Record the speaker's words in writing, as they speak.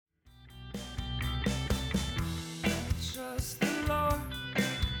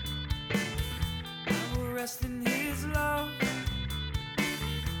rest in his love.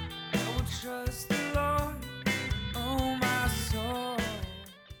 I will trust the Lord, oh my soul.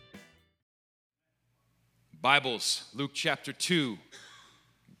 Bibles, Luke chapter 2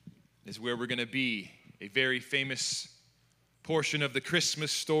 is where we're going to be. A very famous portion of the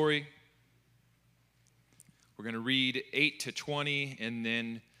Christmas story. We're going to read 8 to 20 and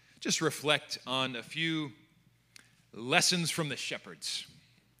then just reflect on a few lessons from the shepherds,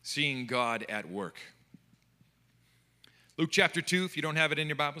 seeing God at work. Luke chapter 2, if you don't have it in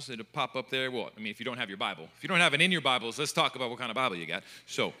your Bibles, it'll pop up there. Well, if you don't have your Bible. If you don't have it in your Bibles, let's talk about what kind of Bible you got.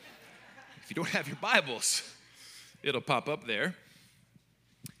 So, if you don't have your Bibles, it'll pop up there.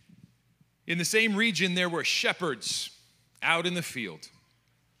 In the same region, there were shepherds out in the field,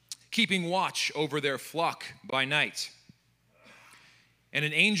 keeping watch over their flock by night. And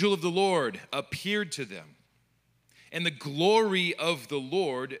an angel of the Lord appeared to them, and the glory of the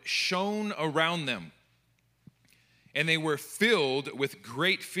Lord shone around them, and they were filled with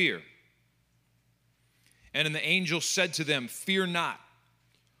great fear. And then the angel said to them, "Fear not,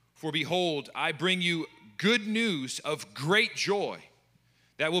 for behold, I bring you good news of great joy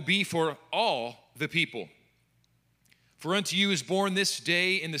that will be for all the people. For unto you is born this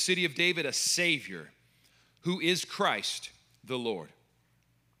day in the city of David a Savior, who is Christ the Lord.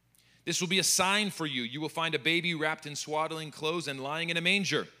 This will be a sign for you. You will find a baby wrapped in swaddling clothes and lying in a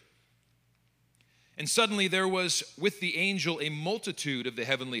manger." And suddenly there was with the angel a multitude of the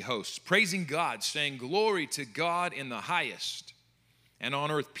heavenly hosts, praising God, saying, "Glory to God in the highest, and on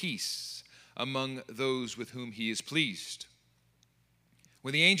earth peace among those with whom he is pleased."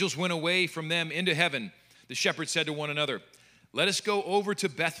 When the angels went away from them into heaven, the shepherds said to one another, "Let us go over to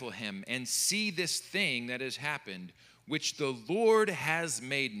Bethlehem and see this thing that has happened, which the Lord has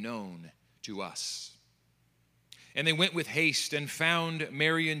made known to us." And they went with haste and found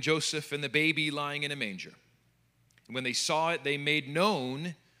Mary and Joseph and the baby lying in a manger. And when they saw it, they made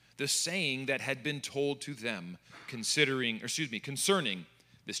known the saying that had been told to them concerning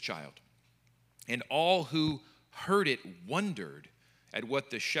this child. And all who heard it wondered at what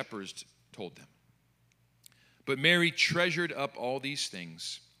the shepherds told them. But Mary treasured up all these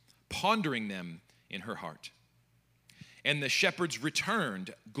things, pondering them in her heart. And the shepherds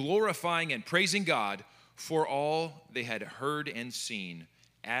returned, glorifying and praising God for all they had heard and seen,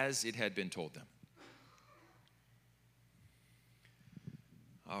 as it had been told them.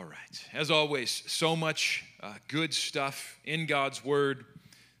 All right. As always, so much good stuff in God's Word.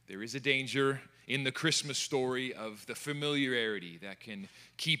 There is a danger in the Christmas story of the familiarity that can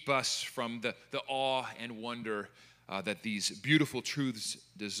keep us from the awe and wonder that these beautiful truths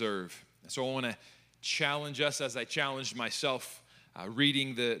deserve. So I want to challenge us, as I challenged myself,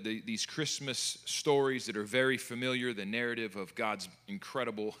 reading these Christmas stories that are very familiar, the narrative of God's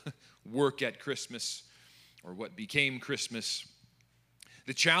incredible work at Christmas, or what became Christmas.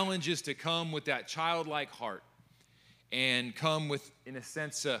 The challenge is to come with that childlike heart and come with, in a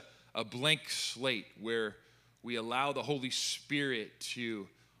sense, a blank slate where we allow the Holy Spirit to,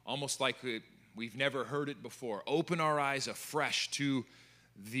 almost like we've never heard it before, open our eyes afresh to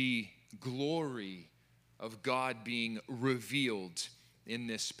the glory of God being revealed in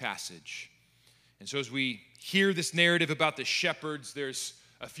this passage. And so as we hear this narrative about the shepherds, there's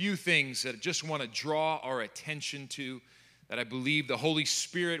a few things that I just want to draw our attention to that I believe the Holy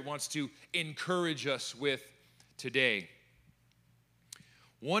Spirit wants to encourage us with today.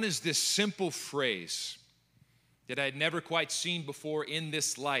 One is this simple phrase that I had never quite seen before in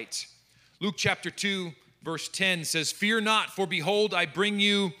this light. Luke chapter 2, verse 10 says, "Fear not, for behold, I bring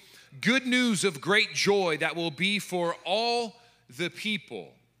you good news of great joy that will be for all the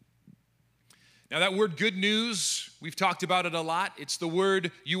people." Now that word good news, we've talked about it a lot. It's the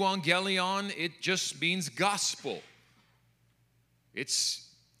word euangelion. It just means gospel. It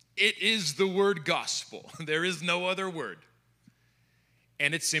is the word gospel. There is no other word.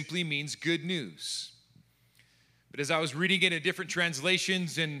 And it simply means good news. But as I was reading it in different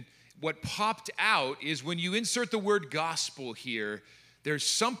translations, and what popped out is when you insert the word gospel here, there's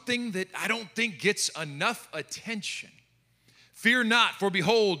something that I don't think gets enough attention. "Fear not, for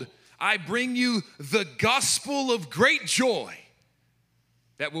behold, I bring you the gospel of great joy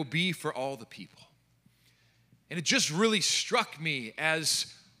that will be for all the people." And it just really struck me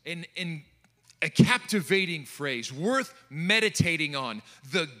as a captivating phrase, worth meditating on.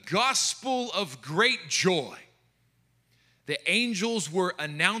 The gospel of great joy. The angels were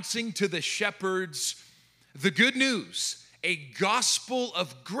announcing to the shepherds the good news, a gospel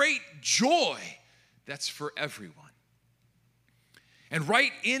of great joy that's for everyone. And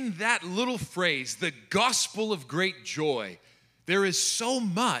right in that little phrase, the gospel of great joy, There is so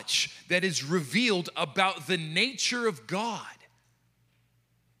much that is revealed about the nature of God.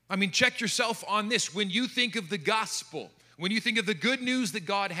 I mean, check yourself on this. When you think of the gospel, when you think of the good news that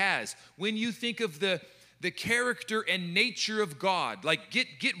God has, when you think of the character and nature of God, like get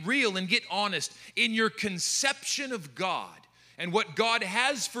real and get honest in your conception of God and what God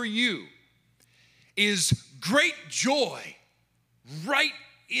has for you is great joy right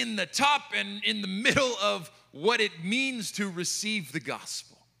in the top and in the middle of what it means to receive the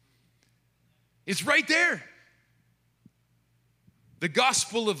gospel. It's right there. The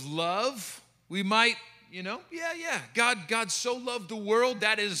gospel of love, we might, God so loved the world,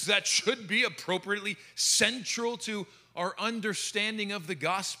 that should be appropriately central to our understanding of the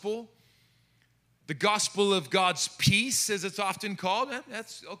gospel. The gospel of God's peace, as it's often called.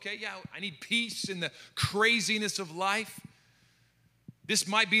 That's okay, yeah, I need peace in the craziness of life. This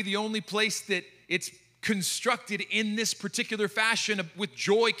might be the only place that it's constructed in this particular fashion with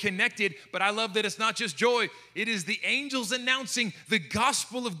joy connected, but I love that it's not just joy. It is the angels announcing the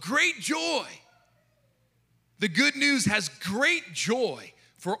gospel of great joy. The good news has great joy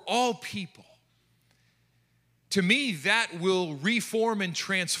for all people. To me, that will reform and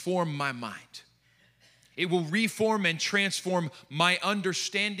transform my mind. It will reform and transform my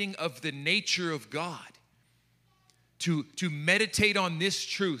understanding of the nature of God. To meditate on this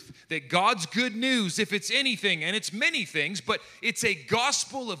truth, that God's good news, if it's anything, and it's many things, but it's a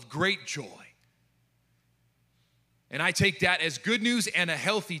gospel of great joy. And I take that as good news and a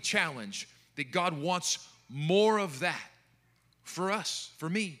healthy challenge, that God wants more of that for us, for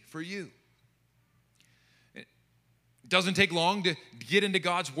me, for you. It doesn't take long to get into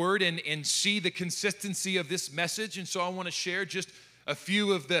God's word and see the consistency of this message, and so I want to share just a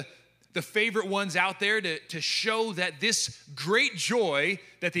few of the favorite ones out there to show that this great joy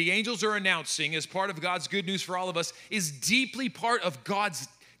that the angels are announcing as part of God's good news for all of us is deeply part of God's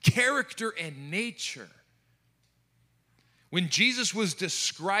character and nature. When Jesus was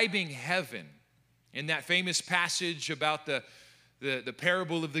describing heaven in that famous passage about the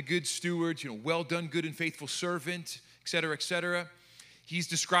parable of the good steward, well done, good and faithful servant, et cetera, he's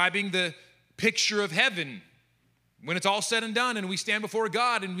describing the picture of heaven when it's all said and done and we stand before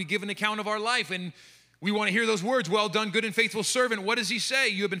God and we give an account of our life and we want to hear those words, well done, good and faithful servant. What does he say?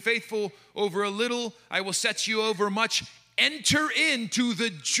 You have been faithful over a little, I will set you over much. Enter into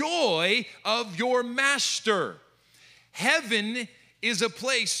the joy of your master. Heaven is a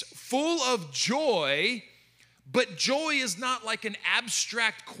place full of joy, but joy is not like an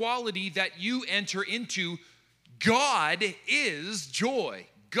abstract quality that you enter into. God is joy.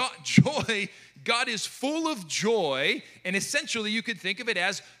 God is full of joy, and essentially you could think of it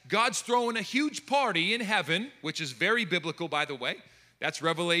as God's throwing a huge party in heaven, which is very biblical, by the way. That's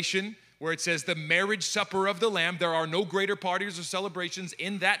Revelation, where it says the marriage supper of the Lamb. There are no greater parties or celebrations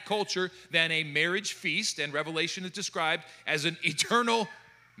in that culture than a marriage feast, and Revelation is described as an eternal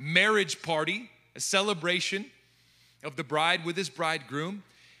marriage party, a celebration of the bride with his bridegroom.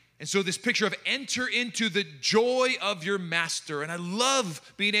 And so this picture of enter into the joy of your master. And I love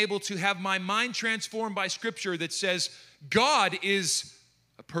being able to have my mind transformed by scripture that says God is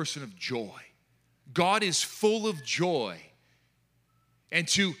a person of joy. God is full of joy. And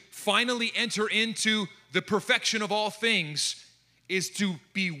to finally enter into the perfection of all things is to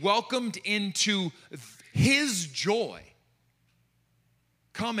be welcomed into his joy.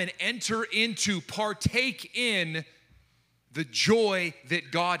 Come and enter into, partake in the joy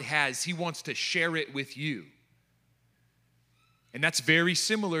that God has. He wants to share it with you. And that's very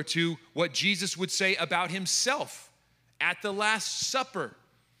similar to what Jesus would say about himself at the Last Supper.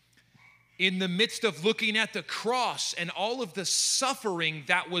 In the midst of looking at the cross and all of the suffering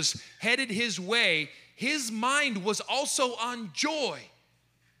that was headed his way, his mind was also on joy.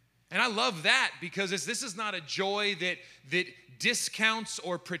 And I love that because this is not a joy that discounts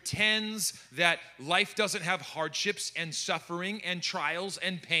or pretends that life doesn't have hardships and suffering and trials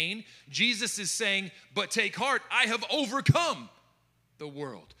and pain. Jesus is saying, but take heart, I have overcome the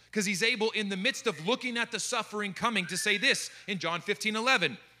world. Because he's able, in the midst of looking at the suffering coming, to say this in John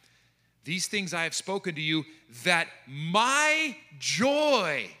 15:11. These things I have spoken to you, that my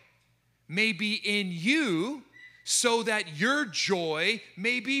joy may be in you, so that your joy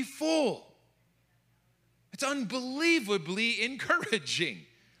may be full. It's unbelievably encouraging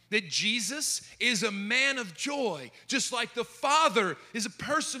that Jesus is a man of joy, just like the Father is a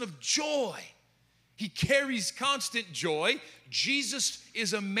person of joy. He carries constant joy. Jesus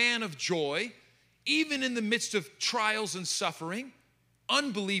is a man of joy, even in the midst of trials and suffering.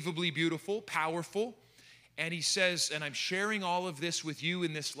 Unbelievably beautiful, powerful. And he says, and I'm sharing all of this with you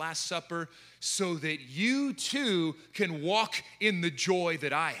in this Last Supper so that you too can walk in the joy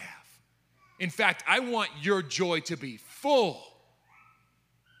that I have. In fact, I want your joy to be full.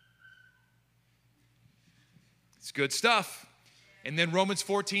 It's good stuff. And then Romans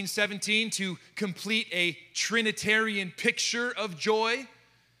 14:17 to complete a Trinitarian picture of joy,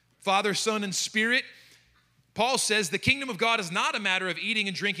 Father, Son, and Spirit. Paul says the kingdom of God is not a matter of eating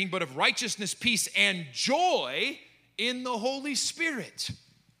and drinking, but of righteousness, peace, and joy in the Holy Spirit.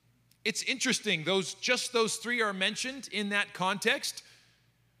 It's interesting, those three are mentioned in that context.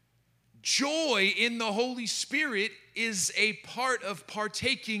 Joy in the Holy Spirit is a part of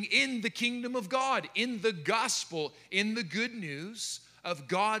partaking in the kingdom of God, in the gospel, in the good news of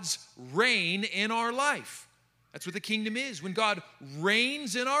God's reign in our life. That's what the kingdom is. When God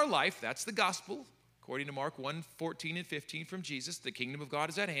reigns in our life, that's the gospel. According to Mark 1:14 and 15 from Jesus, the kingdom of God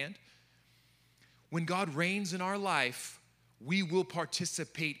is at hand. When God reigns in our life, we will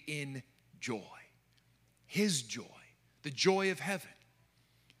participate in joy. His joy, the joy of heaven.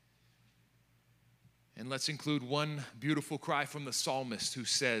 And let's include one beautiful cry from the psalmist who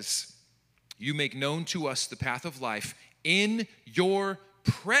says, "You make known to us the path of life. In your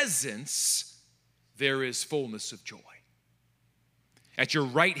presence there is fullness of joy. At your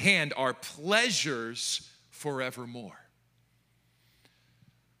right hand are pleasures forevermore."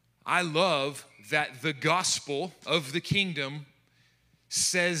 I love that the gospel of the kingdom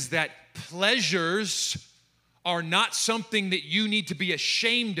says that pleasures are not something that you need to be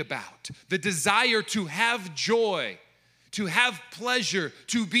ashamed about. The desire to have joy, to have pleasure,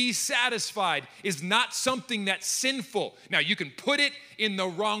 to be satisfied is not something that's sinful. Now, you can put it in the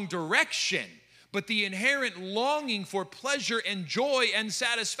wrong direction, but the inherent longing for pleasure and joy and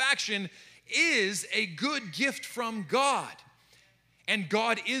satisfaction is a good gift from God. And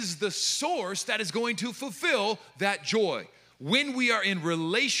God is the source that is going to fulfill that joy. When we are in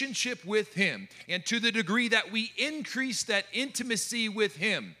relationship with Him, and to the degree that we increase that intimacy with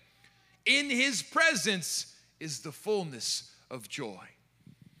Him, in His presence is the fullness of joy.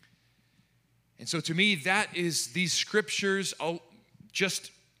 And so to me, that is these scriptures I'll just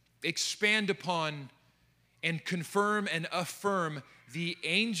expand upon and confirm and affirm the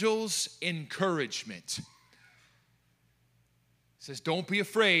angel's encouragement. It says, don't be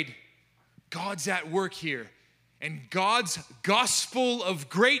afraid. God's at work here. And God's gospel of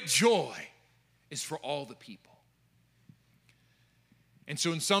great joy is for all the people. And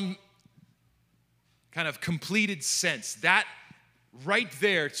so in some kind of completed sense, that right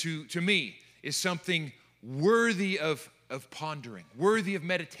there to me is something worthy of pondering, worthy of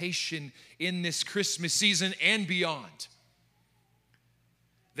meditation in this Christmas season and beyond.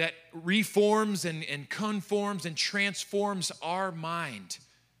 That reforms and conforms and transforms our mind.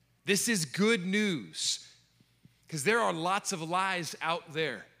 This is good news. Because there are lots of lies out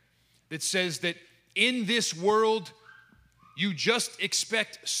there that says that in this world, you just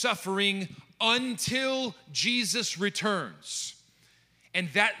expect suffering until Jesus returns. And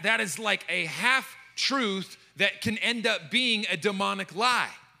that is like a half-truth that can end up being a demonic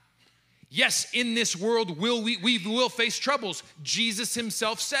lie. Yes, in this world we will face troubles. Jesus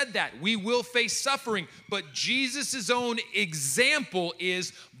himself said that. We will face suffering. But Jesus' own example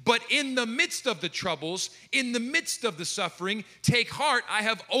is, but in the midst of the troubles, in the midst of the suffering, take heart, I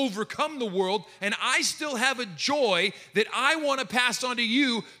have overcome the world, and I still have a joy that I want to pass on to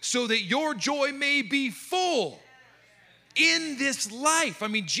you so that your joy may be full in this life. I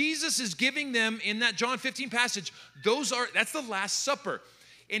mean, Jesus is giving them in that John 15 passage, that's the Last Supper.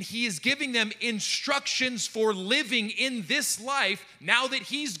 And he is giving them instructions for living in this life now that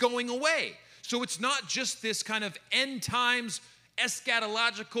he's going away. So it's not just this kind of end times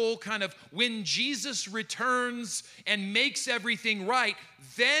eschatological kind of when Jesus returns and makes everything right,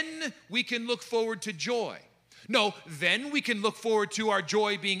 then we can look forward to joy. No, then we can look forward to our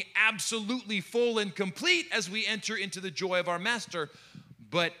joy being absolutely full and complete as we enter into the joy of our Master.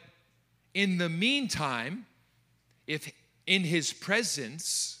 But in the meantime, if in his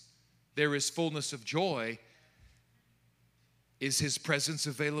presence there is fullness of joy, is his presence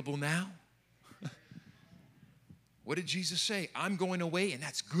available now? What did Jesus say? I'm going away, and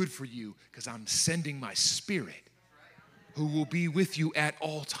that's good for you because I'm sending my Spirit who will be with you at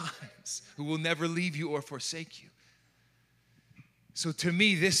all times, who will never leave you or forsake you. So to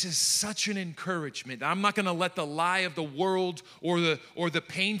me, this is such an encouragement. I'm not going to let the lie of the world or the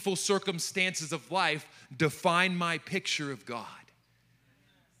painful circumstances of life define my picture of God.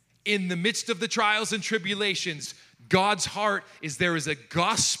 In the midst of the trials and tribulations, God's heart is there is a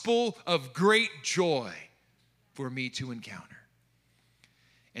gospel of great joy for me to encounter.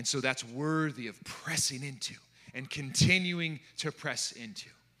 And so that's worthy of pressing into and continuing to press into,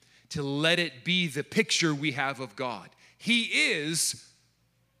 to let it be the picture we have of God. He is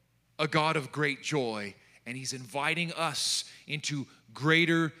a God of great joy, and he's inviting us into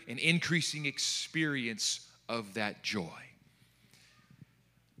greater and increasing experience of that joy.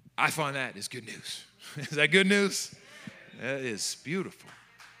 I find that is good news. Is that good news? That is beautiful.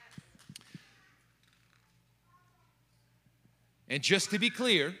 And just to be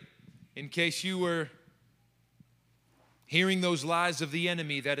clear, in case you were hearing those lies of the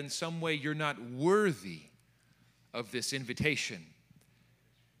enemy that in some way you're not worthy of this invitation,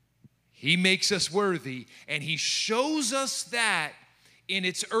 he makes us worthy, and he shows us that in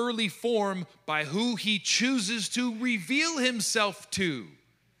its early form by who he chooses to reveal himself to,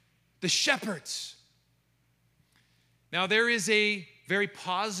 the shepherds. Now, there is a very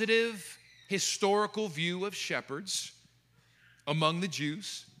positive historical view of shepherds among the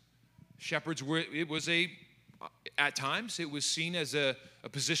Jews. Shepherds were, at times, it was seen as a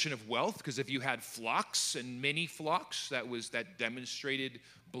position of wealth, because if you had flocks and many flocks, that demonstrated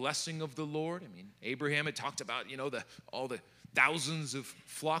blessing of the Lord. I mean, Abraham had talked about, all the thousands of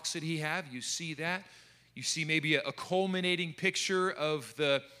flocks that he had. You see that. You see maybe a culminating picture of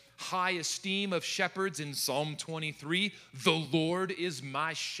the high esteem of shepherds in Psalm 23. The Lord is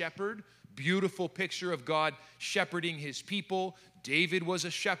my shepherd. Beautiful picture of God shepherding his people. David was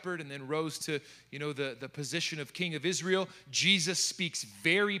a shepherd and then rose to, the position of king of Israel. Jesus speaks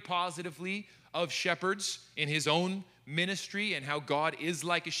very positively of shepherds in his own ministry and how God is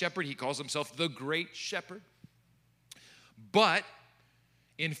like a shepherd. He calls himself the great shepherd. But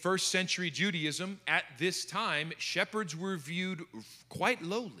in first century Judaism, at this time, shepherds were viewed quite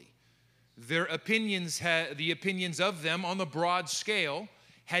lowly. Their opinions, the opinions of them on the broad scale,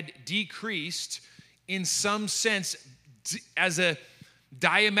 had decreased in some sense as a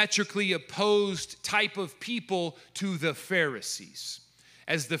diametrically opposed type of people to the Pharisees.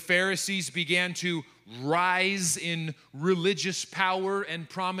 As the Pharisees began to rise in religious power and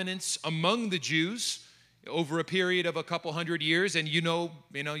prominence among the Jews over a period of a couple hundred years, and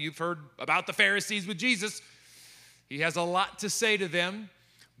you've heard about the Pharisees with Jesus. He has a lot to say to them,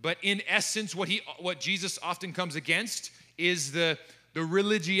 but in essence, what Jesus often comes against is the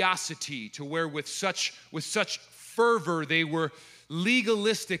religiosity, to where with such fervor they were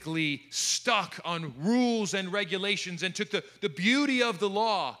legalistically stuck on rules and regulations, and took the beauty of the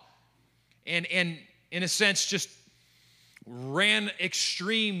law and in a sense just ran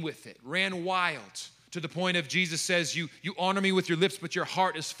extreme with it, ran wild, to the point of Jesus says, you honor me with your lips, but your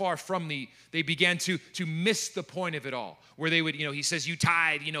heart is far from me. They began to miss the point of it all, where they would, he says, you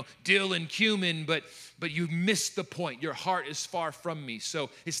tithe, dill and cumin, but you missed the point. Your heart is far from me. So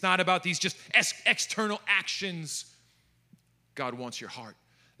it's not about these just external actions. God wants your heart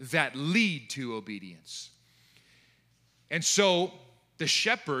that lead to obedience. And so the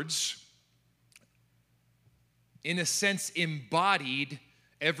shepherds, in a sense, embodied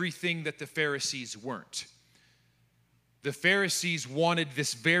everything that the Pharisees weren't. The Pharisees wanted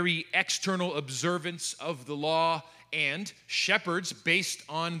this very external observance of the law, and shepherds, based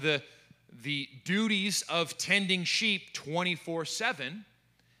on the duties of tending sheep 24/7,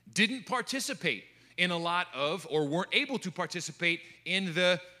 didn't participate in a lot of, or weren't able to participate in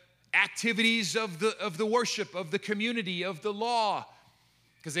the activities of the worship, of the community, of the law,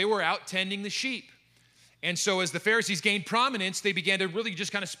 because they were out tending the sheep. And so as the Pharisees gained prominence, they began to really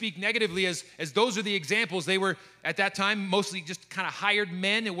just kind of speak negatively as those are the examples. They were, at that time, mostly just kind of hired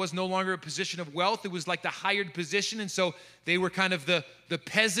men. It was no longer a position of wealth. It was like the hired position. And so they were kind of the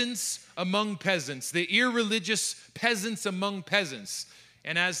peasants among peasants, the irreligious peasants among peasants.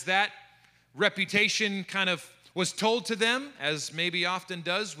 And as that reputation kind of was told to them, as maybe often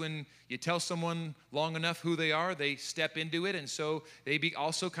does when you tell someone long enough who they are, they step into it. And so they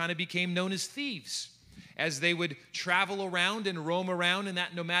also kind of became known as thieves. As they would travel around and roam around in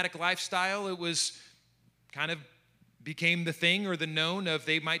that nomadic lifestyle, it was kind of became the thing or the known of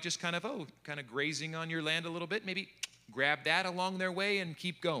they might just kind of grazing on your land a little bit, maybe grab that along their way and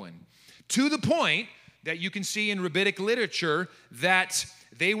keep going. To the point that you can see in rabbinic literature that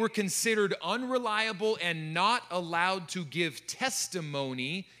they were considered unreliable and not allowed to give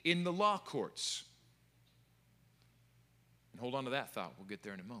testimony in the law courts. And hold on to that thought. We'll get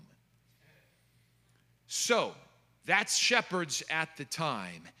there in a moment. So, that's shepherds at the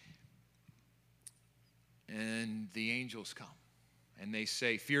time. And the angels come. And they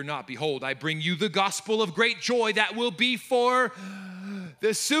say, fear not, behold, I bring you the gospel of great joy that will be for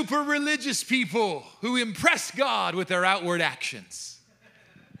the super religious people who impress God with their outward actions.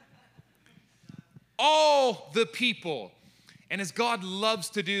 All the people. And as God loves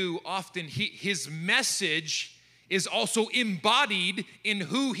to do often, his message is also embodied in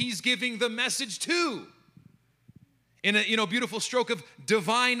who he's giving the message to. In a beautiful stroke of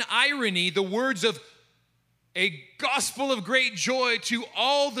divine irony, the words of a gospel of great joy to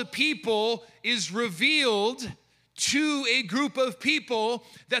all the people is revealed to a group of people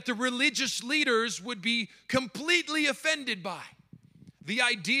that the religious leaders would be completely offended by. The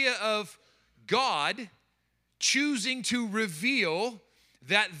idea of God choosing to reveal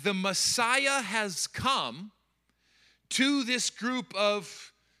that the Messiah has come to this group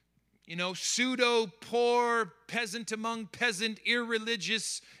of, pseudo-poor, peasant among peasant,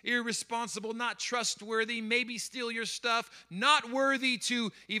 irreligious, irresponsible, not trustworthy, maybe steal your stuff, not worthy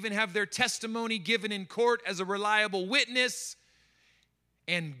to even have their testimony given in court as a reliable witness.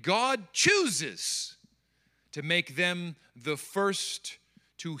 And God chooses to make them the first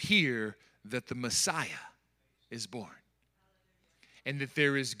to hear that the Messiah is born. And that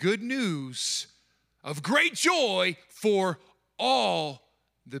there is good news of great joy for all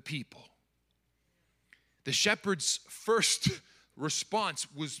the people. The shepherds' first response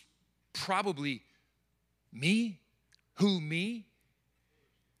was probably, me? Who, me?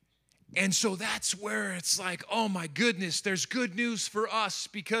 And so that's where it's like, oh my goodness, there's good news for us,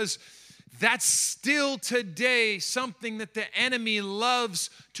 because that's still today something that the enemy loves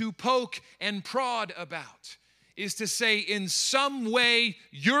to poke and prod about, is to say in some way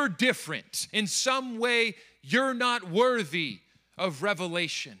you're different. In some way you're not worthy of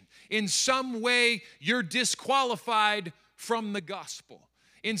revelation. In some way you're disqualified from the gospel.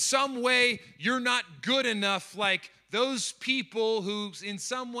 In some way you're not good enough like those people who in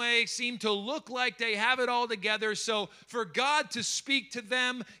some way seem to look like they have it all together. So for God to speak to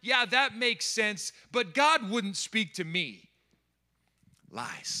them, yeah, that makes sense, but God wouldn't speak to me.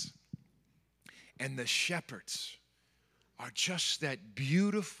 Lies. And the shepherds are just that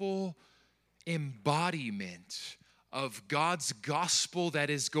beautiful embodiment of God's gospel that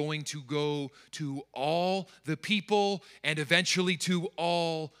is going to go to all the people and eventually to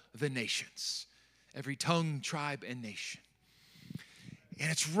all the nations. Every tongue, tribe, and nation.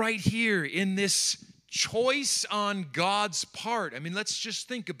 And it's right here in this choice on God's part. I mean, let's just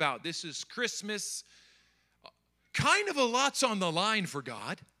think about this is Christmas. Kind of a lot's on the line for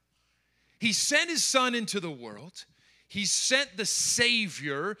God. He sent his son into the world. He sent the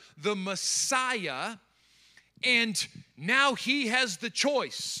Savior, the Messiah, and now he has the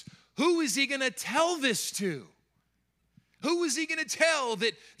choice. Who is he going to tell this to? Who is he going to tell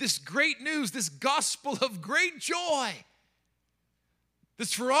that this great news, this gospel of great joy,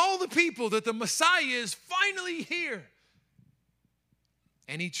 that's for all the people, that the Messiah is finally here?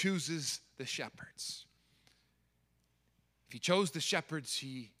 And he chooses the shepherds. If he chose the shepherds,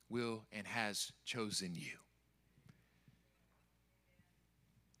 he will and has chosen you.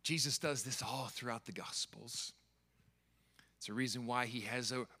 Jesus does this all throughout the Gospels. It's a reason why he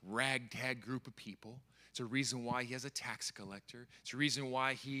has a ragtag group of people. It's a reason why he has a tax collector. It's a reason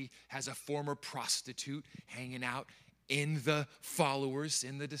why he has a former prostitute hanging out in the followers,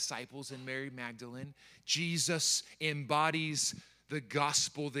 in the disciples, in Mary Magdalene. Jesus embodies the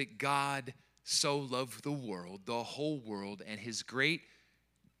gospel that God so loved the world, the whole world, and his great,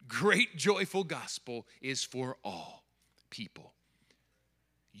 great joyful gospel is for all people.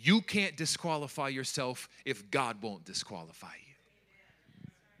 You can't disqualify yourself if God won't disqualify you.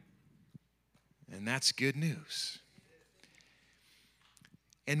 And that's good news.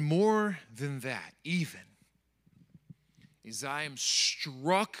 And more than that, even, is I am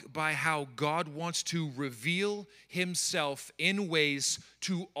struck by how God wants to reveal himself in ways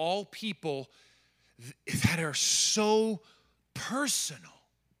to all people that are so personal.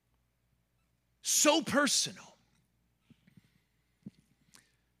 So personal.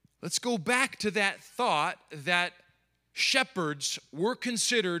 Let's go back to that thought that shepherds were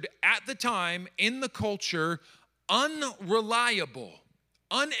considered at the time in the culture unreliable,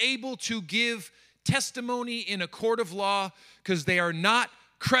 unable to give testimony in a court of law because they are not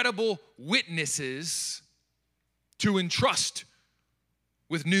credible witnesses to entrust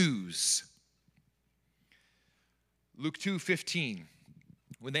with news. Luke 2:15.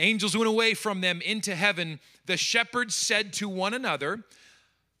 When the angels went away from them into heaven, the shepherds said to one another,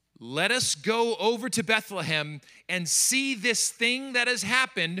 "Let us go over to Bethlehem and see this thing that has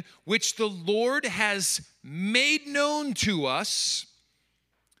happened, which the Lord has made known to us."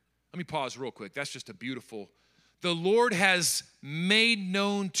 Let me pause real quick. That's just a beautiful. The Lord has made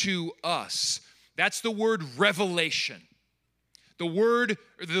known to us. That's the word revelation. The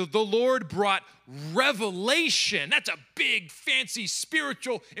Lord brought revelation. That's a big, fancy,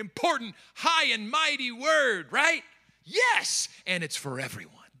 spiritual, important, high and mighty word, right? Yes, and it's for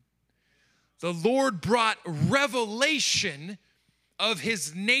everyone. The Lord brought revelation of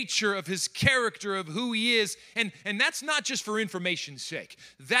his nature, of his character, of who he is. And that's not just for information's sake.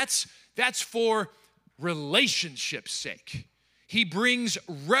 That's for relationship's sake. He brings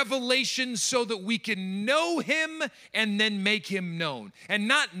revelation so that we can know him and then make him known. And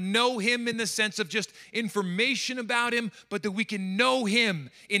not know him in the sense of just information about him, but that we can know him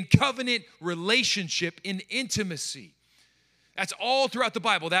in covenant relationship, in intimacy. That's all throughout the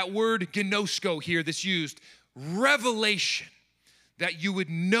Bible. That word gnosko here that's used, revelation, that you would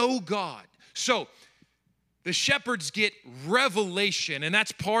know God. So the shepherds get revelation, and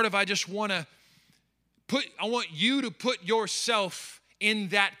that's part of, I want you to put yourself in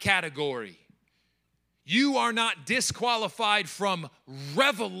that category. You are not disqualified from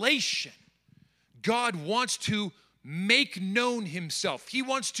revelation. God wants to make known himself. He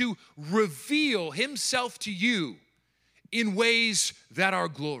wants to reveal himself to you in ways that are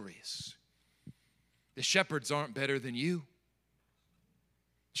glorious. The shepherds aren't better than you,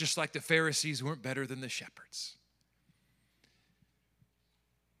 just like the Pharisees weren't better than the shepherds.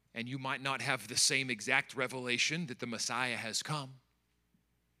 And you might not have the same exact revelation that the Messiah has come.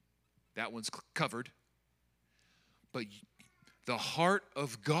 That one's covered. But the heart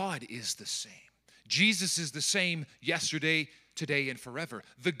of God is the same. Jesus is the same yesterday, today, and forever.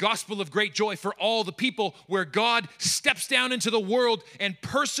 The gospel of great joy for all the people, where God steps down into the world and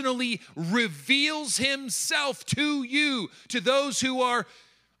personally reveals himself to you, to those who are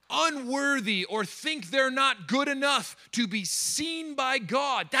unworthy or think they're not good enough to be seen by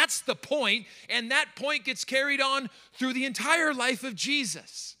God. That's the point, and that point gets carried on through the entire life of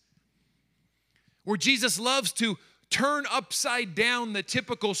Jesus, where Jesus loves to turn upside down the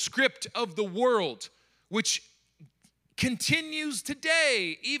typical script of the world, which continues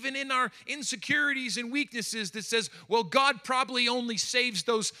today, even in our insecurities and weaknesses, that says, well, God probably only saves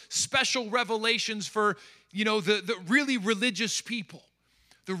those special revelations for, the really religious people.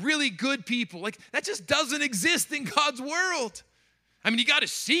 The really good people. Like, that just doesn't exist in God's world. I mean, you got to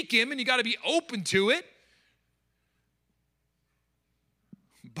seek him and you got to be open to it.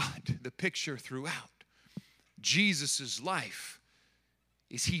 But the picture throughout Jesus' life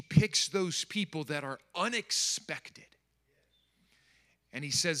is he picks those people that are unexpected. And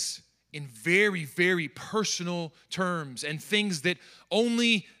he says in very, very personal terms and things that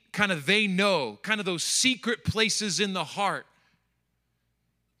only kind of they know, kind of those secret places in the heart.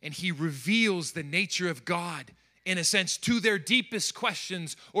 And he reveals the nature of God, in a sense, to their deepest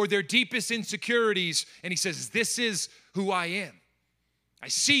questions or their deepest insecurities. And he says, this is who I am. I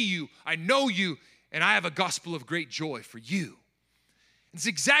see you, I know you, and I have a gospel of great joy for you. It's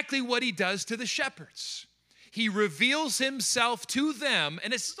exactly what he does to the shepherds. He reveals himself to them.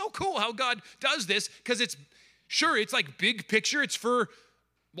 And it's so cool how God does this, because it's like big picture. It's for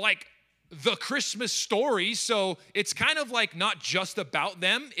like the Christmas story, so it's kind of like not just about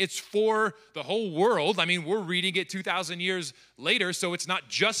them, it's for the whole world. I mean, we're reading it 2,000 years later, so it's not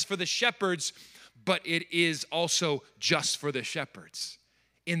just for the shepherds, but it is also just for the shepherds.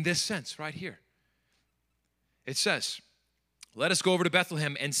 In this sense, right here. It says, let us go over to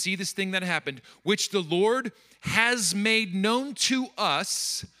Bethlehem and see this thing that happened, which the Lord has made known to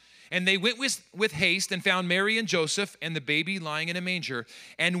us. And they went with haste and found Mary and Joseph and the baby lying in a manger.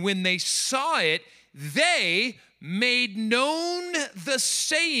 And when they saw it, they made known the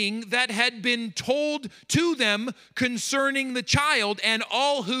saying that had been told to them concerning the child. And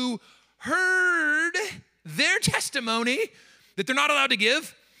all who heard their testimony that they're not allowed to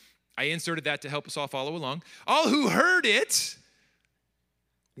give, I inserted that to help us all follow along. All who heard it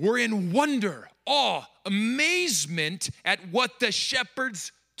were in wonder, awe, amazement at what the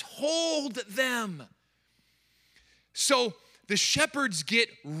shepherds told them. So the shepherds get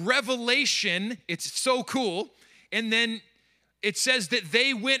revelation. It's so cool. And then it says that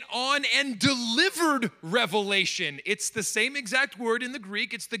they went on and delivered revelation. It's the same exact word in the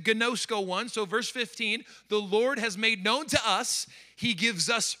Greek. It's the gnosko one. So verse 15, the Lord has made known to us. He gives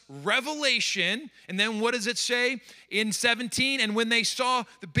us revelation. And then what does it say in 17? And when they saw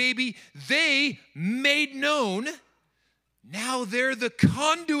the baby, they made known. Now they're the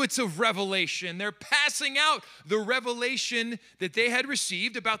conduits of revelation. They're passing out the revelation that they had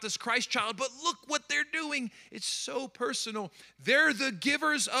received about this Christ child. But look what they're doing. It's so personal. They're the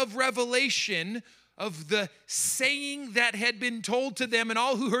givers of revelation of the saying that had been told to them. And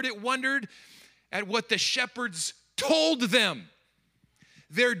all who heard it wondered at what the shepherds told them.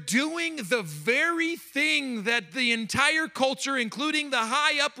 They're doing the very thing that the entire culture, including the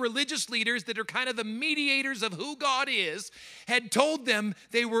high-up religious leaders that are kind of the mediators of who God is, had told them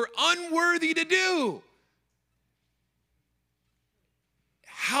they were unworthy to do.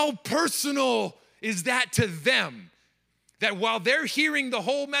 how personal is that to them? That while they're hearing the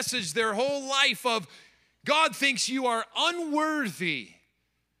whole message, their whole life of God thinks you are unworthy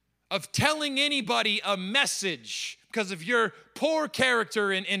of telling anybody a message because of your poor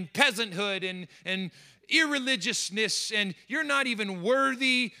character and peasanthood and irreligiousness, and you're not even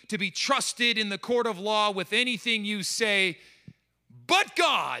worthy to be trusted in the court of law with anything you say, but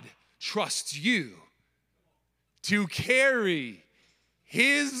God trusts you to carry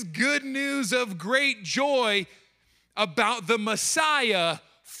his good news of great joy about the Messiah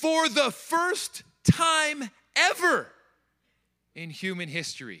for the first time ever in human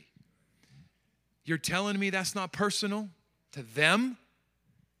history. You're telling me that's not personal to them?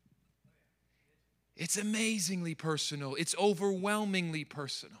 It's amazingly personal. It's overwhelmingly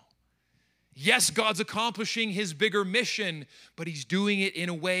personal. Yes, God's accomplishing his bigger mission, but he's doing it in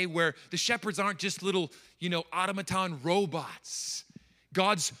a way where the shepherds aren't just little, automaton robots.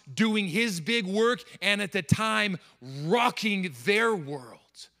 God's doing his big work and at the time rocking their world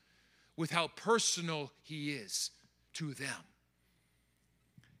with how personal he is to them.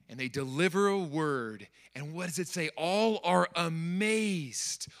 And they deliver a word, and what does it say? All are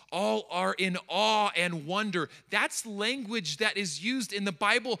amazed. All are in awe and wonder. That's language that is used in the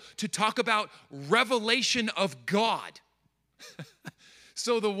Bible to talk about revelation of God.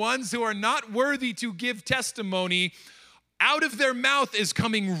 So the ones who are not worthy to give testimony, out of their mouth is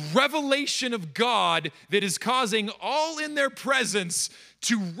coming revelation of God that is causing all in their presence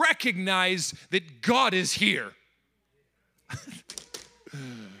to recognize that God is here.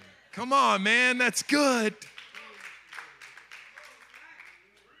 Come on, man, that's good.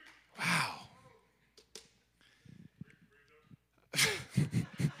 Wow.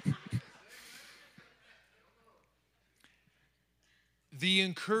 The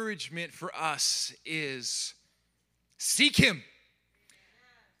encouragement for us is seek him.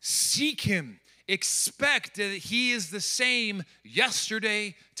 Seek him. Expect that he is the same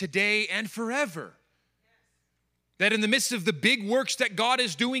yesterday, today, and forever. That in the midst of the big works that God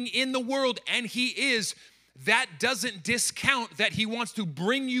is doing in the world, and he is, that doesn't discount that he wants to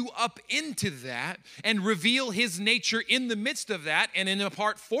bring you up into that and reveal his nature in the midst of that, and in a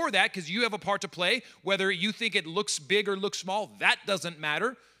part for that, because you have a part to play. Whether you think it looks big or looks small, that doesn't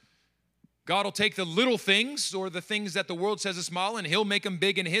matter. God will take the little things or the things that the world says are small, and he'll make them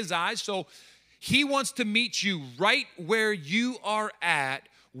big in his eyes. So he wants to meet you right where you are at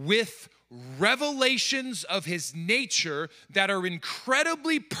with revelations of his nature that are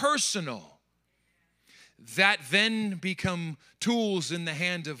incredibly personal, that then become tools in the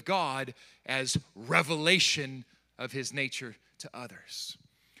hand of God as revelation of his nature to others.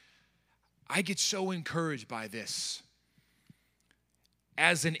 I get so encouraged by this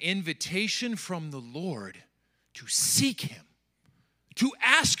as an invitation from the Lord to seek him, to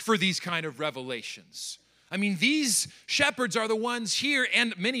ask for these kind of revelations. I mean, these shepherds are the ones here,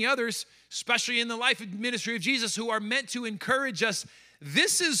 and many others, especially in the life and ministry of Jesus, who are meant to encourage us.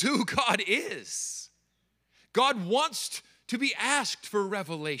 This is who God is. God wants to be asked for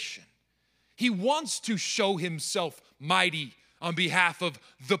revelation. He wants to show himself mighty on behalf of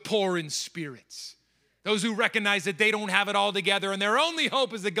the poor in spirit, those who recognize that they don't have it all together and their only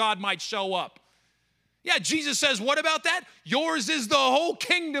hope is that God might show up. Yeah, Jesus says, what about that? Yours is the whole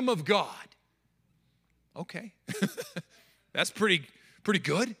kingdom of God. Okay, that's pretty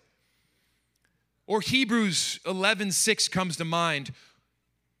good. Or Hebrews 11:6 comes to mind.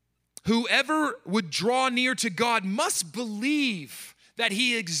 Whoever would draw near to God must believe that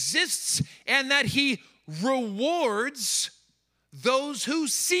he exists and that he rewards those who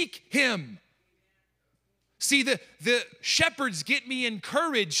seek him. See, the shepherds get me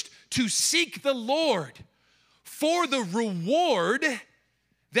encouraged to seek the Lord for the reward,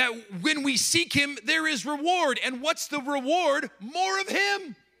 that when we seek him, there is reward. And what's the reward? More of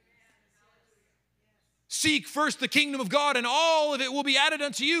him. Seek first the kingdom of God, and all of it will be added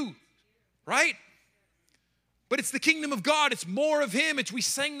unto you, right? But it's the kingdom of God. It's more of him. We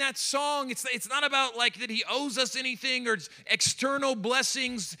sang that song. It's not about like that he owes us anything or external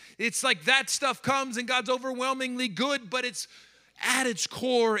blessings. It's like that stuff comes and God's overwhelmingly good, but it's at its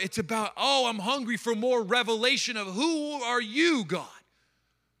core, it's about, I'm hungry for more revelation of who are you, God,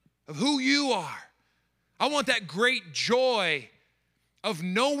 of who you are. I want that great joy of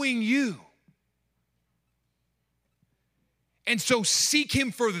knowing you. And so seek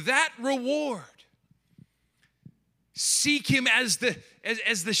him for that reward. Seek him as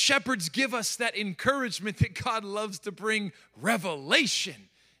the shepherds give us that encouragement that God loves to bring revelation.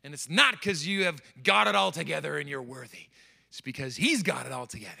 And it's not because you have got it all together and you're worthy. It's because he's got it all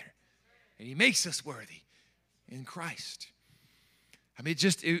together. And he makes us worthy in Christ. I mean,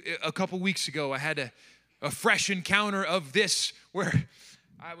 just a couple weeks ago, I had a fresh encounter of this where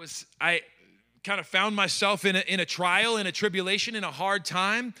I kind of found myself in a trial, in a tribulation, in a hard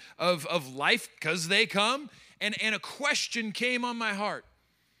time of life, because they come, and a question came on my heart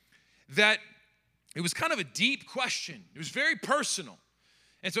that it was kind of a deep question. It was very personal.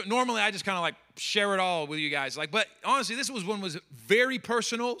 And so normally I just kind of like share it all with you guys. But honestly, this one was very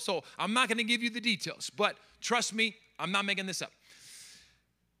personal, so I'm not going to give you the details. But trust me, I'm not making this up.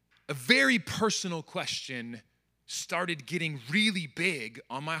 A very personal question started getting really big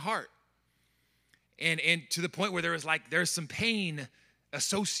on my heart. And to the point where there's some pain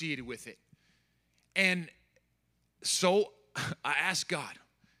associated with it. And so I asked God,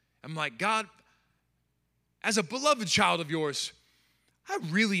 I'm like, God, as a beloved child of yours, I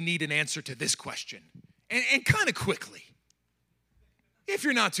really need an answer to this question, and kind of quickly, if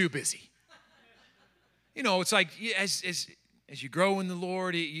you're not too busy. You know, it's like as you grow in the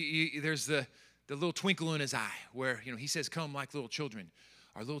Lord, there's the little twinkle in his eye where, you know, he says, come like little children.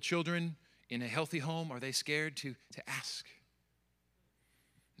 Are little children in a healthy home, are they scared to ask?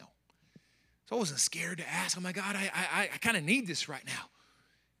 No. So I wasn't scared to ask. I'm like, God, I kind of need this right now.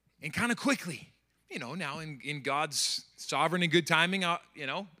 And kind of quickly. You know, now in God's sovereign and good timing,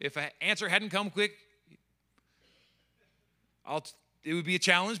 if an answer hadn't come quick, it would be a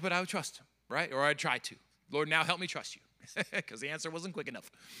challenge, but I would trust him, right? Or I'd try to. Lord, now help me trust you, because the answer wasn't quick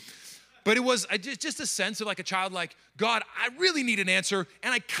enough. But it was just a sense of like a child, like, God, I really need an answer,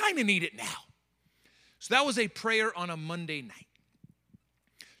 and I kind of need it now. So that was a prayer on a Monday night.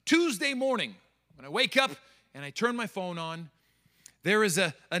 Tuesday morning, when I wake up and I turn my phone on, there is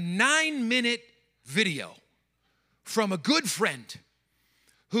a 9-minute video from a good friend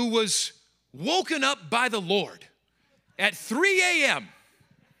who was woken up by the Lord at 3 a.m.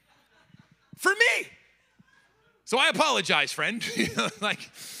 for me. So I apologize, friend.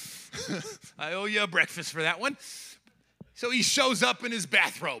 I owe you a breakfast for that one. So he shows up in his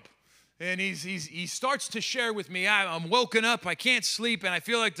bathrobe, and he starts to share with me, I'm woken up, I can't sleep, and I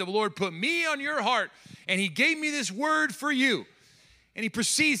feel like the Lord put me on your heart, and he gave me this word for you. And he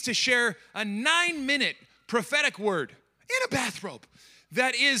proceeds to share a 9-minute prophetic word in a bathrobe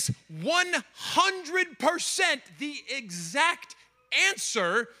that is 100% the exact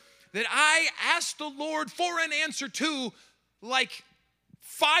answer that I asked the Lord for an answer to like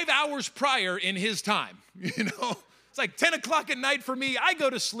 5 hours prior in his time. You know, it's like 10 o'clock at night for me. I go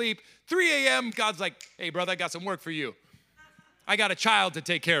to sleep. 3 a.m., God's like, hey, brother, I got some work for you. I got a child to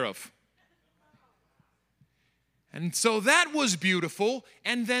take care of. And so that was beautiful.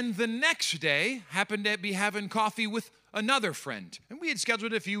 And then the next day, happened to be having coffee with another friend. And we had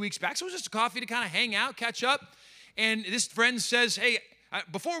scheduled it a few weeks back. So it was just a coffee to kind of hang out, catch up. And this friend says, hey,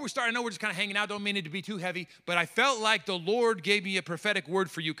 before we start, I know we're just kind of hanging out. Don't mean it to be too heavy. But I felt like the Lord gave me a prophetic word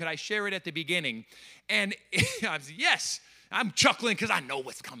for you. Could I share it at the beginning? And I was, yes. I'm chuckling because I know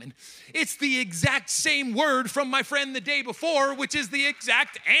what's coming. It's the exact same word from my friend the day before, which is the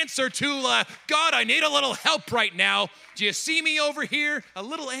exact answer to, God, I need a little help right now. Do you see me over here? A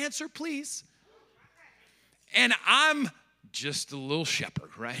little answer, please. And I'm just a little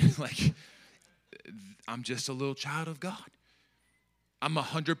shepherd, right? Like, I'm just a little child of God. I'm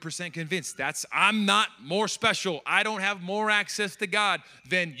 100% convinced I'm not more special. I don't have more access to God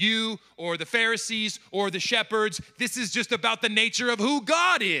than you or the Pharisees or the shepherds. This is just about the nature of who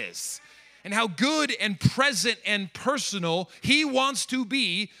God is and how good and present and personal he wants to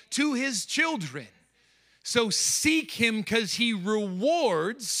be to his children. So seek him because he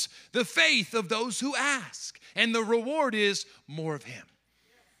rewards the faith of those who ask. And the reward is more of him.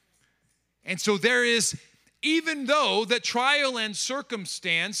 And so there is, even though the trial and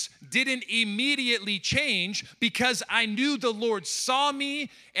circumstance didn't immediately change, because I knew the Lord saw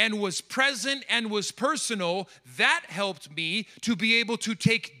me and was present and was personal, that helped me to be able to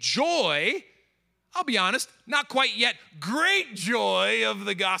take joy. I'll be honest, not quite yet great joy of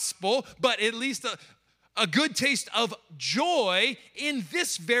the gospel, but at least a good taste of joy in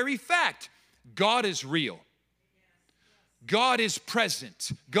this very fact. God is real. God is present.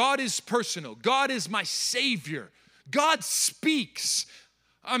 God is personal. God is my Savior. God speaks.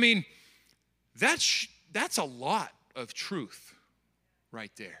 I mean, that's a lot of truth right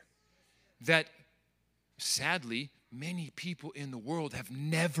there that sadly many people in the world have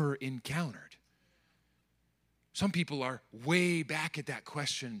never encountered. Some people are way back at that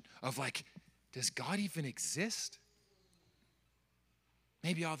question of like, does God even exist?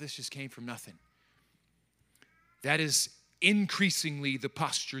 Maybe all this just came from nothing. That is increasingly the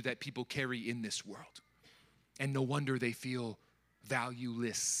posture that people carry in this world. And no wonder they feel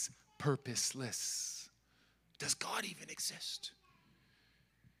valueless, purposeless. Does God even exist?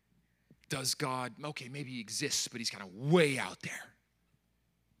 does God, okay, maybe he exists, but he's kind of way out there.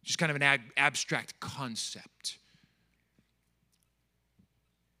 Just kind of an abstract concept.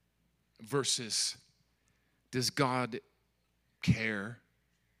 Versus, does God care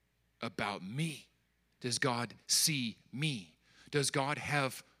about me? Does God see me? Does God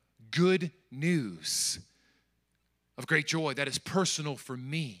have good news of great joy that is personal for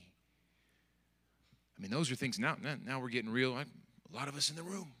me? I mean, those are things, now we're getting real. A lot of us in the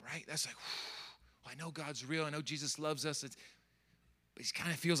room, right? That's like, well, I know God's real. I know Jesus loves us. But he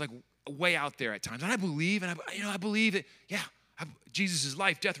kind of feels like way out there at times. And I believe, I believe it. Yeah, Jesus'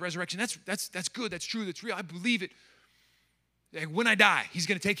 life, death, resurrection, that's good, that's true, that's real. I believe it. Like when I die, he's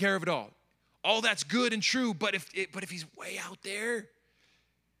going to take care of it all. All that's good and true, but if he's way out there,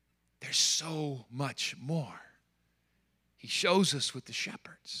 there's so much more. He shows us with the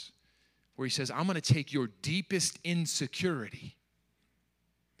shepherds, where he says, I'm going to take your deepest insecurity,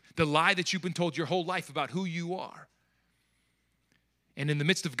 the lie that you've been told your whole life about who you are. And in the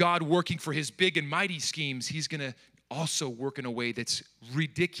midst of God working for his big and mighty schemes, he's going to also work in a way that's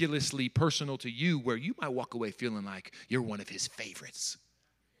ridiculously personal to you, where you might walk away feeling like you're one of his favorites.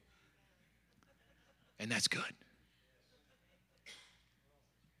 And that's good.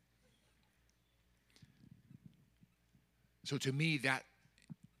 So to me,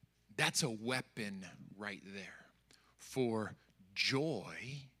 that's a weapon right there for joy,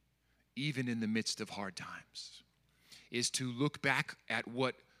 even in the midst of hard times, is to look back at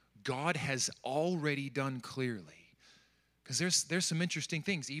what God has already done clearly. Because there's some interesting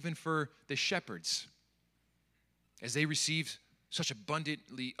things, even for the shepherds, as they received such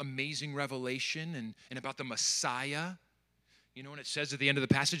abundantly amazing revelation and about the Messiah. You know, when it says at the end of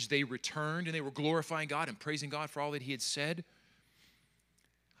the passage, they returned and they were glorifying God and praising God for all that he had said.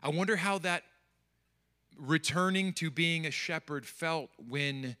 I wonder how that returning to being a shepherd felt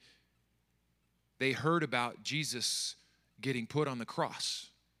when they heard about Jesus getting put on the cross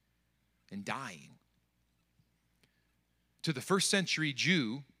and dying. To the first century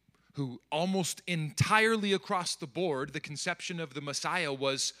Jew, who almost entirely across the board, the conception of the Messiah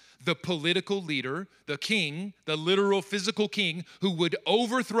was the political leader, the king, the literal physical king, who would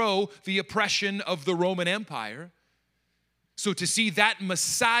overthrow the oppression of the Roman Empire. So to see that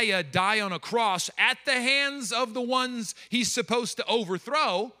Messiah die on a cross at the hands of the ones he's supposed to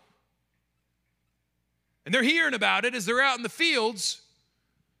overthrow, and they're hearing about it as they're out in the fields,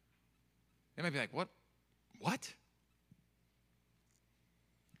 they might be like, what?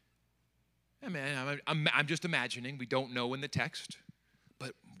 I mean, I'm just imagining. We don't know in the text.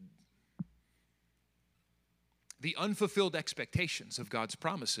 But the unfulfilled expectations of God's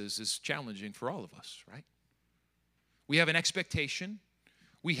promises is challenging for all of us, right? We have an expectation.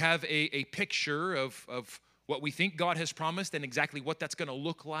 We have a picture of what we think God has promised and exactly what that's going to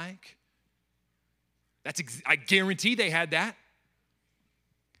look like. I guarantee they had that.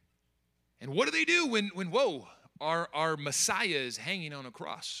 And what do they do when whoa, our Messiah is hanging on a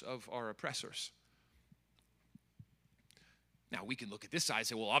cross of our oppressors? Now, we can look at this side and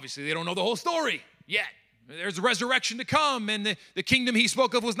say, well, obviously they don't know the whole story yet. There's a resurrection to come, and the kingdom he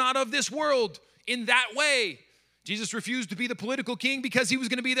spoke of was not of this world in that way. Jesus refused to be the political king because he was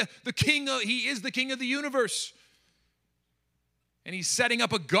going to be the king. He is the king of the universe. And he's setting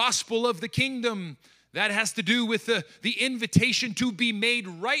up a gospel of the kingdom that has to do with the invitation to be made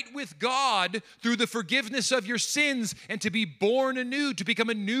right with God through the forgiveness of your sins and to be born anew, to become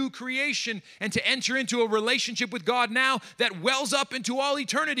a new creation and to enter into a relationship with God now that wells up into all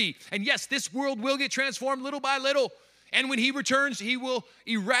eternity. And yes, this world will get transformed little by little. And when he returns, he will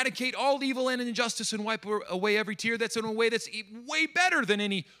eradicate all evil and injustice and wipe away every tear. That's in a way that's way better than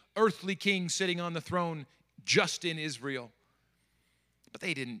any earthly king sitting on the throne just in Israel. But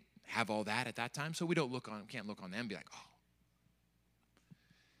they didn't have all that at that time, so we can't look on them and be like, oh.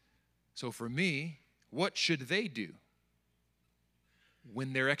 So for me, what should they do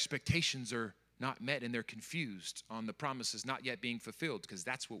when their expectations are not met and they're confused on the promises not yet being fulfilled? Because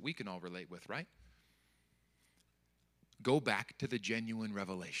that's what we can all relate with, right? Go back to the genuine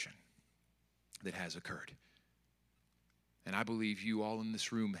revelation that has occurred. And I believe you all in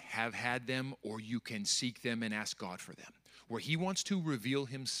this room have had them, or you can seek them and ask God for them, where he wants to reveal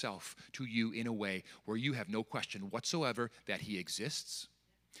himself to you in a way where you have no question whatsoever that he exists,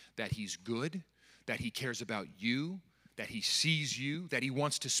 that he's good, that he cares about you, that he sees you, that he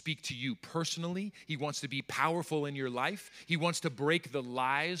wants to speak to you personally. He wants to be powerful in your life. He wants to break the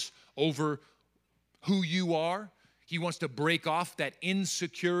lies over who you are. He wants to break off that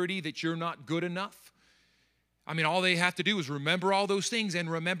insecurity that you're not good enough. I mean, all they have to do is remember all those things and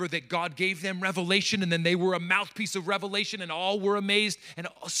remember that God gave them revelation, and then they were a mouthpiece of revelation, and all were amazed, and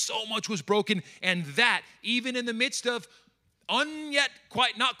so much was broken. And that, even in the midst of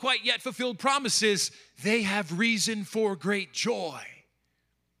not quite yet fulfilled promises, they have reason for great joy.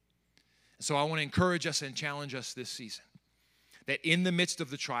 So I want to encourage us and challenge us this season that in the midst of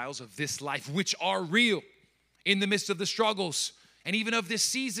the trials of this life, which are real, in the midst of the struggles, and even of this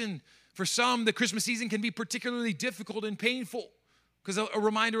season, for some, the Christmas season can be particularly difficult and painful because a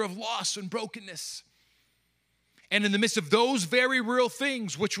reminder of loss and brokenness. And in the midst of those very real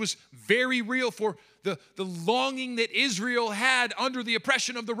things, which was very real for the longing that Israel had under the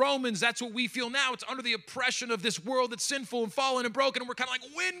oppression of the Romans, that's what we feel now. It's under the oppression of this world that's sinful and fallen and broken, and we're kind of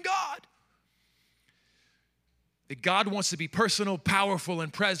like, when, God? That God wants to be personal, powerful,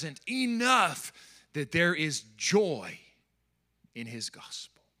 and present enough that there is joy in his gospel.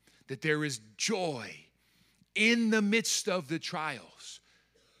 That there is joy in the midst of the trials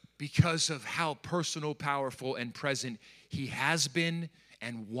because of how personal, powerful, and present he has been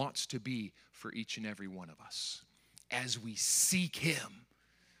and wants to be for each and every one of us as we seek him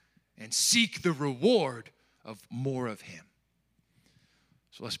and seek the reward of more of him.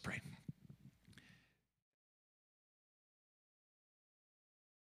 So let's pray.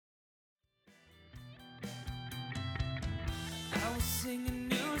 I will sing a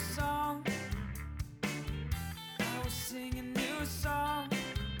new song. I will sing a new song.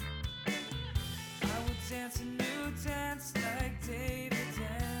 I will dance a new dance.